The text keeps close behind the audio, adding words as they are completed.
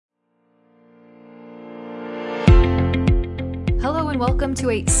and welcome to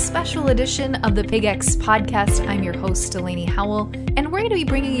a special edition of the PigX podcast. I'm your host, Delaney Howell, and we're going to be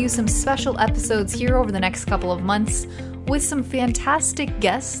bringing you some special episodes here over the next couple of months with some fantastic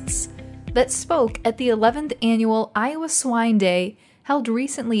guests that spoke at the 11th annual Iowa Swine Day held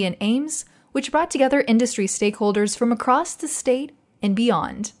recently in Ames, which brought together industry stakeholders from across the state and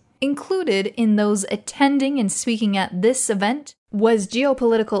beyond. Included in those attending and speaking at this event was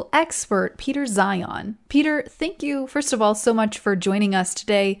geopolitical expert Peter Zeihan. Peter, thank you, first of all, so much for joining us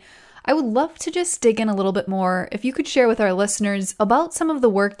today. I would love to just dig in a little bit more, if you could share with our listeners about some of the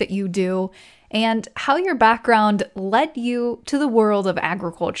work that you do and how your background led you to the world of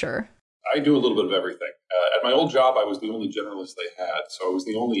agriculture. I do a little bit of everything. At my old job, I was the only generalist they had, so I was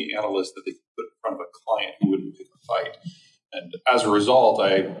the only analyst that they could put in front of a client who wouldn't pick a fight. And as a result,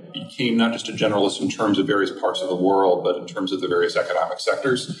 I became not just a generalist in terms of various parts of the world, but in terms of the various economic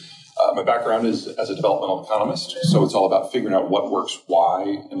sectors. My background is as a developmental economist, so it's all about figuring out what works,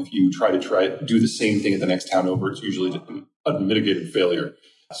 why, and if you try to do the same thing at the next town over, it's usually an unmitigated failure.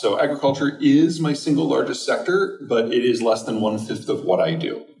 So agriculture is my single largest sector, but it is less than 1/5 of what I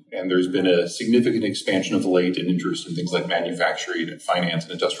do. And there's been a significant expansion of late in interest in things like manufacturing and finance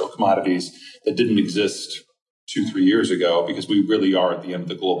and industrial commodities that didn't exist 2-3 years ago, because we really are at the end of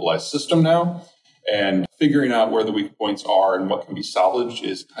the globalized system now. And figuring out where the weak points are and what can be salvaged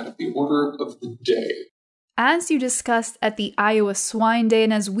is kind of the order of the day. As you discussed at the Iowa Swine Day,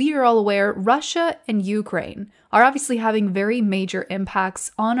 and as we are all aware, Russia and Ukraine are obviously having very major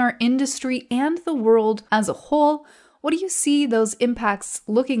impacts on our industry and the world as a whole. What do you see those impacts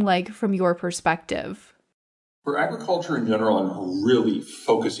looking like from your perspective? For agriculture in general, and really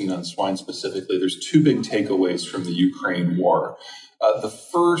focusing on swine specifically, there's two big takeaways from the Ukraine war. The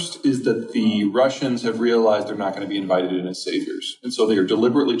first is that the Russians have realized they're not going to be invited in as saviors. And so they are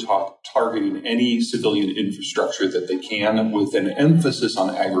deliberately targeting any civilian infrastructure that they can, with an emphasis on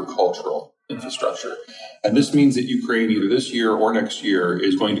agricultural infrastructure. And this means that Ukraine, either this year or next year,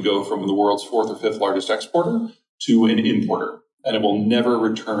 is going to go from the world's 4th or 5th largest exporter to an importer. And it will never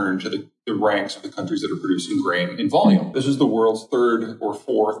return to the ranks of the countries that are producing grain in volume. This is the world's 3rd or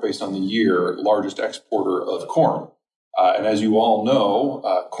 4th, based on the year, largest exporter of corn. And as you all know,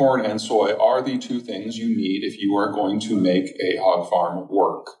 corn and soy are the two things you need if you are going to make a hog farm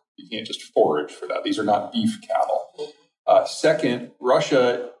work. You can't just forage for that. These are not beef cattle. Second,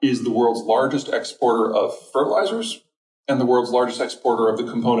 Russia is the world's largest exporter of fertilizers and the world's largest exporter of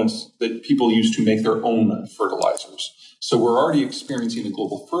the components that people use to make their own fertilizers. So we're already experiencing a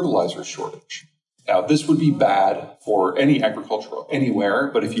global fertilizer shortage. Now, this would be bad for any agriculture anywhere,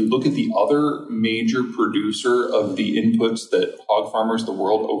 but if you look at the other major producer of the inputs that hog farmers the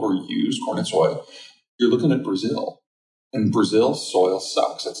world overuse, corn and soy, you're looking at Brazil. And Brazil's soil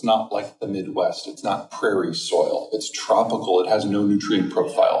sucks. It's not like the Midwest. It's not prairie soil. It's tropical. It has no nutrient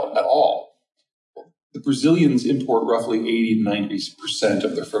profile at all. The Brazilians import roughly 80-90%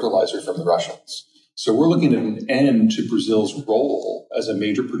 of their fertilizer from the Russians. So we're looking at an end to Brazil's role as a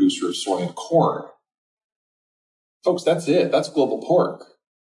major producer of soy and corn. Folks, that's it. That's global pork.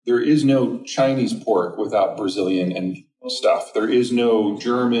 There is no Chinese pork without Brazilian and stuff. There is no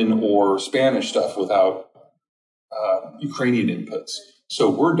German or Spanish stuff without Ukrainian inputs. So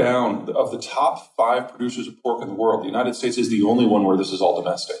we're down, of the top 5 producers of pork in the world, the United States is the only one where this is all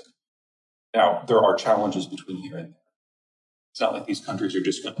domestic. Now, there are challenges between here and there. It's not like these countries are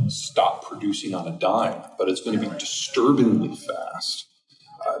just going to stop producing on a dime, but it's going to be disturbingly fast.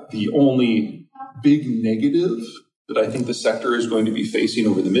 The only big negative that I think the sector is going to be facing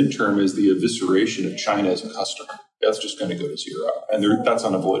over the midterm is the evisceration of China as a customer. That's just going to go to zero, and that's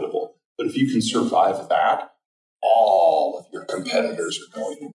unavoidable. But if you can survive that, all of your competitors are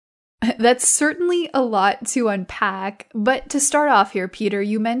going to. That's certainly a lot to unpack, but to start off here, Peter,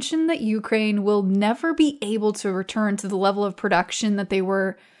 you mentioned that Ukraine will never be able to return to the level of production that they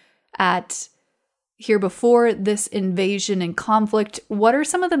were at here before this invasion and conflict. What are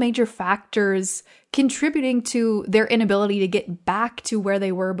some of the major factors contributing to their inability to get back to where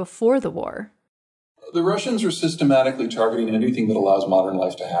they were before the war? The Russians are systematically targeting anything that allows modern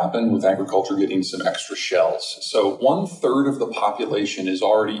life to happen, with agriculture getting some extra shells. So 1/3 of the population is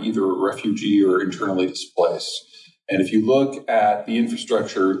already either a refugee or internally displaced. And if you look at the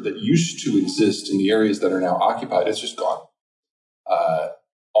infrastructure that used to exist in the areas that are now occupied, it's just gone.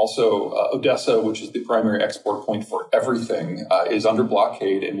 Also, Odessa, which is the primary export point for everything, is under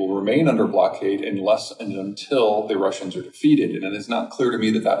blockade and will remain under blockade unless and until the Russians are defeated. And it is not clear to me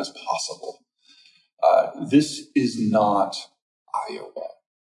that that is possible. This is not Iowa.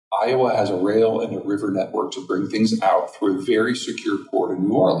 Iowa has a rail and a river network to bring things out through a very secure port in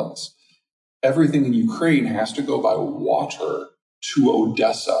New Orleans. Everything in Ukraine has to go by water to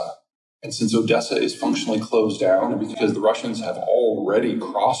Odessa. And since Odessa is functionally closed down, and because the Russians have already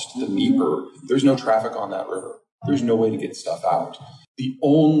crossed the Dnieper, there's no traffic on that river. There's no way to get stuff out. The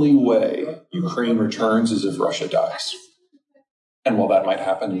only way Ukraine returns is if Russia dies. And while that might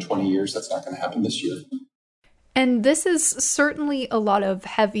happen in 20 years, that's not going to happen this year. And this is certainly a lot of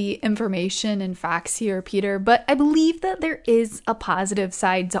heavy information and facts here, Peter, but I believe that there is a positive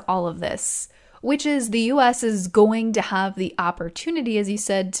side to all of this, which is the US is going to have the opportunity, as you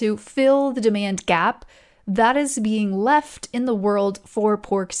said, to fill the demand gap that is being left in the world for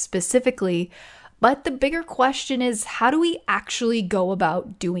pork specifically. But the bigger question is, how do we actually go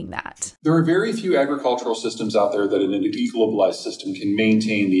about doing that? There are very few agricultural systems out there that in an equilibrium system can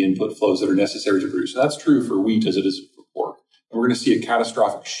maintain the input flows that are necessary to produce. And that's true for wheat as it is for pork. And we're going to see a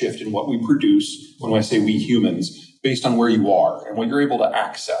catastrophic shift in what we produce, when I say we humans, based on where you are and what you're able to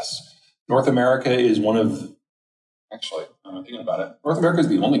access. North America is one of, actually, I'm thinking about it, North America is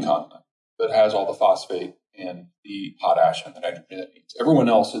the only continent that has all the phosphate and the potash and the nitrogen that it needs. Everyone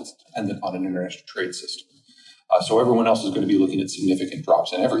else is dependent on an international trade system. So everyone else is going to be looking at significant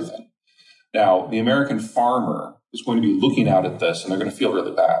drops in everything. Now, the American farmer is going to be looking out at this, and they're going to feel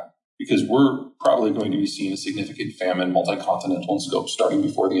really bad because we're probably going to be seeing a significant famine, multi-continental in scope, starting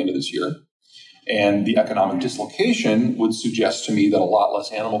before the end of this year. And the economic dislocation would suggest to me that a lot less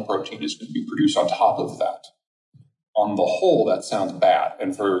animal protein is going to be produced on top of that. On the whole, that sounds bad.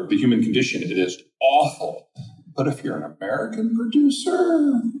 And for the human condition, it is awful. But if you're an American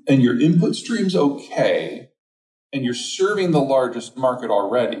producer and your input stream's okay, and you're serving the largest market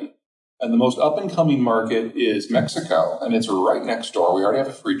already, and the most up-and-coming market is Mexico, and it's right next door. We already have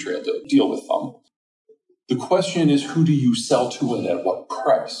a free trade deal with them. The question is, who do you sell to and at what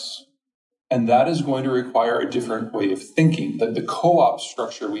price? And that is going to require a different way of thinking. That the co-op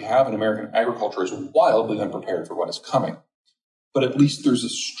structure we have in American agriculture is wildly unprepared for what is coming. But at least there's a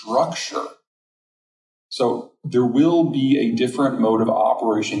structure. So there will be a different mode of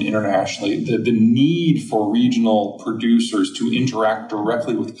operation internationally. The need for regional producers to interact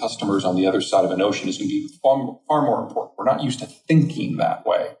directly with customers on the other side of an ocean is going to be far, far more important. We're not used to thinking that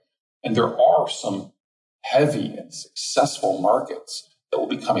way. And there are some heavy and successful markets that will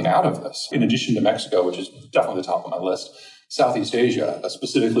be coming out of this. In addition to Mexico, which is definitely the top of my list, Southeast Asia,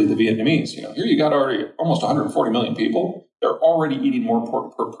 specifically the Vietnamese. Here you got already almost 140 million people. They're already eating more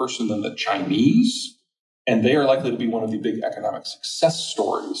pork per person than the Chinese, and they are likely to be one of the big economic success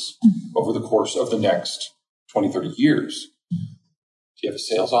stories over the course of the next 20, 30 years. Do you have a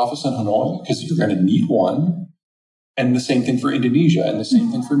sales office in Hanoi? Because you're going to need one. And the same thing for Indonesia, and the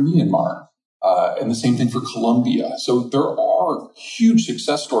same thing for Myanmar. And the same thing for Colombia. So there are huge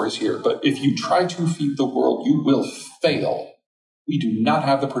success stories here. But if you try to feed the world, you will fail. We do not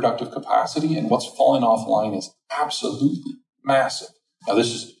have the productive capacity, and what's falling offline is absolutely massive. Now,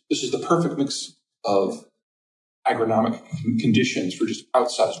 this is the perfect mix of agronomic conditions for just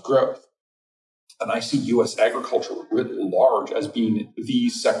outsized growth. And I see U.S. agriculture writ large as being the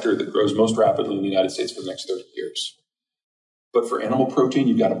sector that grows most rapidly in the United States for the next 30 years. But for animal protein,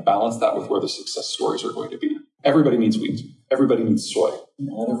 you've got to balance that with where the success stories are going to be. Everybody needs wheat. Everybody needs soy.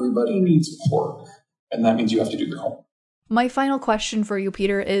 Not everybody needs pork. And that means you have to do your homework. My final question for you,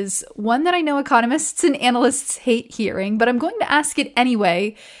 Peter, is one that I know economists and analysts hate hearing, but I'm going to ask it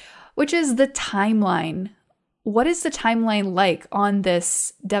anyway, which is the timeline. What is the timeline like on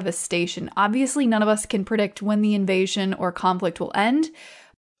this devastation? Obviously, none of us can predict when the invasion or conflict will end.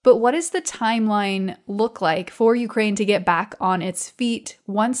 But what does the timeline look like for Ukraine to get back on its feet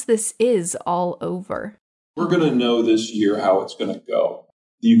once this is all over? We're going to know this year how it's going to go.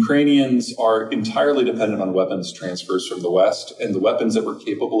 The Ukrainians are entirely dependent on weapons transfers from the West, and the weapons that we're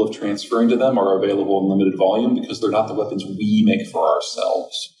capable of transferring to them are available in limited volume because they're not the weapons we make for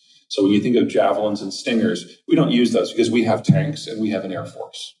ourselves. So when you think of javelins and stingers, we don't use those because we have tanks and we have an air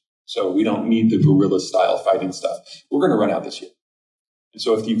force. So we don't need the guerrilla-style fighting stuff. We're going to run out this year. And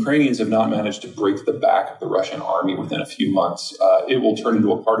so if the Ukrainians have not managed to break the back of the Russian army within a few months, it will turn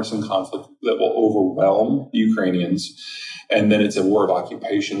into a partisan conflict that will overwhelm the Ukrainians. And then it's a war of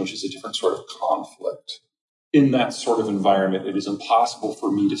occupation, which is a different sort of conflict. In that sort of environment, it is impossible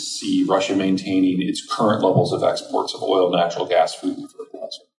for me to see Russia maintaining its current levels of exports of oil, natural gas, food, and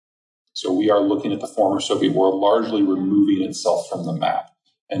fertilizer. So we are looking at the former Soviet world largely removing itself from the map.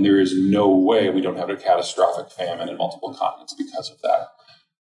 And there is no way we don't have a catastrophic famine in multiple continents because of that.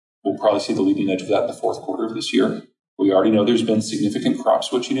 We'll probably see the leading edge of that in the fourth quarter of this year. We already know there's been significant crop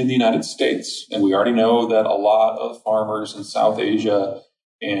switching in the United States. And we already know that a lot of farmers in South Asia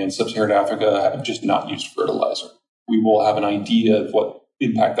and Sub-Saharan Africa have just not used fertilizer. We will have an idea of what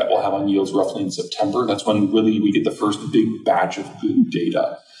impact that will have on yields roughly in September. That's when really we get the first big batch of good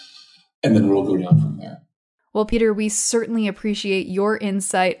data, and then it'll go down from there. Well, Peter, we certainly appreciate your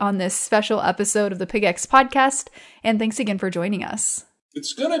insight on this special episode of the PigX podcast, and thanks again for joining us.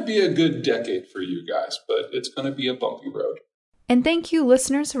 It's going to be a good decade for you guys, but it's going to be a bumpy road. And thank you,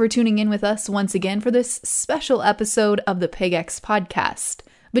 listeners, for tuning in with us once again for this special episode of the PigX podcast.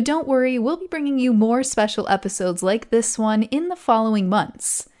 But don't worry, we'll be bringing you more special episodes like this one in the following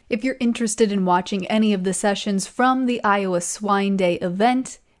months. If you're interested in watching any of the sessions from the Iowa Swine Day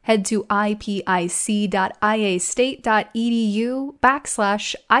event, head to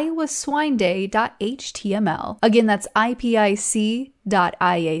ipic.iastate.edu/iowaswineday.html. Again, that's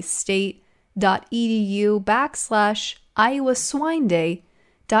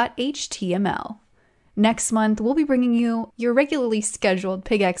ipic.iastate.edu/iowaswineday.html. Next month, we'll be bringing you your regularly scheduled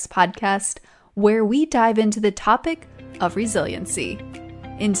PigX podcast, where we dive into the topic of resiliency.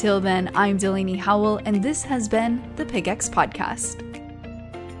 Until then, I'm Delaney Howell, and this has been the PigX Podcast.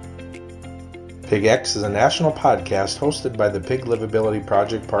 PigX is a national podcast hosted by the Pig Livability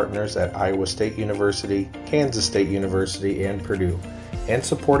Project partners at Iowa State University, Kansas State University, and Purdue, and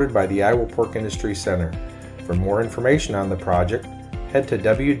supported by the Iowa Pork Industry Center. For more information on the project, head to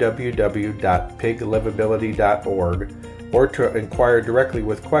www.piglivability.org, or to inquire directly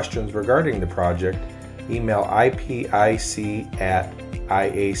with questions regarding the project, email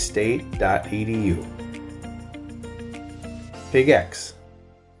ipic@iastate.edu. PigX.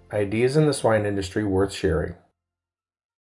 Ideas in the swine industry worth sharing.